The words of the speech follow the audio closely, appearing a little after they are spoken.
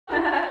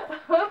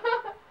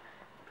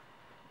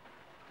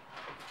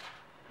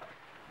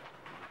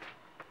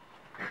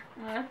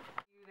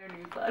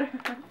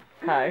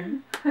Hi.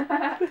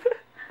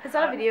 Is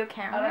that a video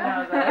camera?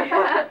 I don't know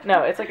that.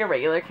 No, it's like a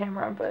regular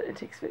camera, but it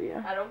takes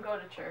video. I don't go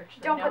to church.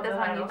 Don't put this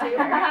on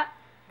YouTube.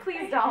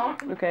 Please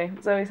don't. Okay,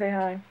 Zoe, say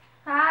hi.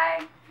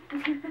 Hi.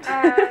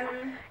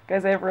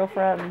 Guys, I have real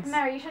friends.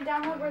 Mary, you should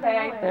download Where the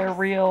Millers. They're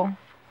real.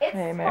 It's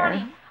Hey, Mary.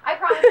 funny. I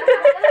promise.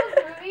 It's one of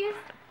those movies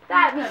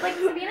that, like,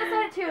 Sabina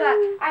said it too,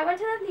 that I went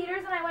to the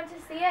theaters and I went to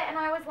see it and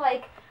I was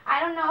like, I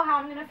don't know how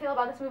I'm going to feel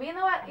about this movie.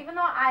 Even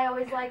though I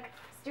always like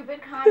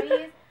stupid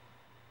comedies.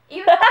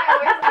 Even though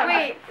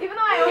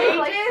I always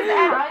like stupid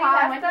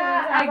comedies,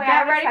 I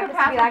get ready for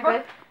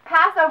Passover.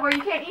 Passover,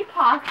 you can't eat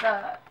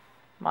pasta.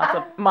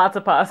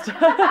 Matza pasta.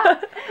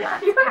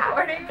 You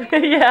recording me?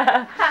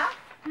 Yeah.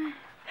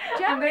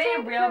 I'm gonna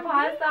eat real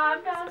pasta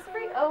on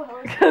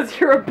Passover. Because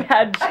you're a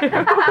bad Jew.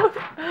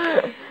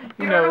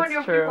 You don't know what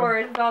you're looking for.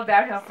 It's all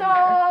downhill from there.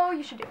 So,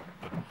 you should do.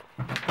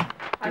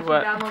 I should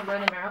what? download Where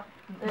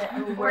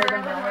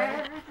the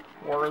Millers.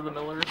 War of the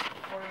Millers.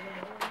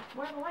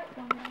 Where the light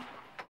going?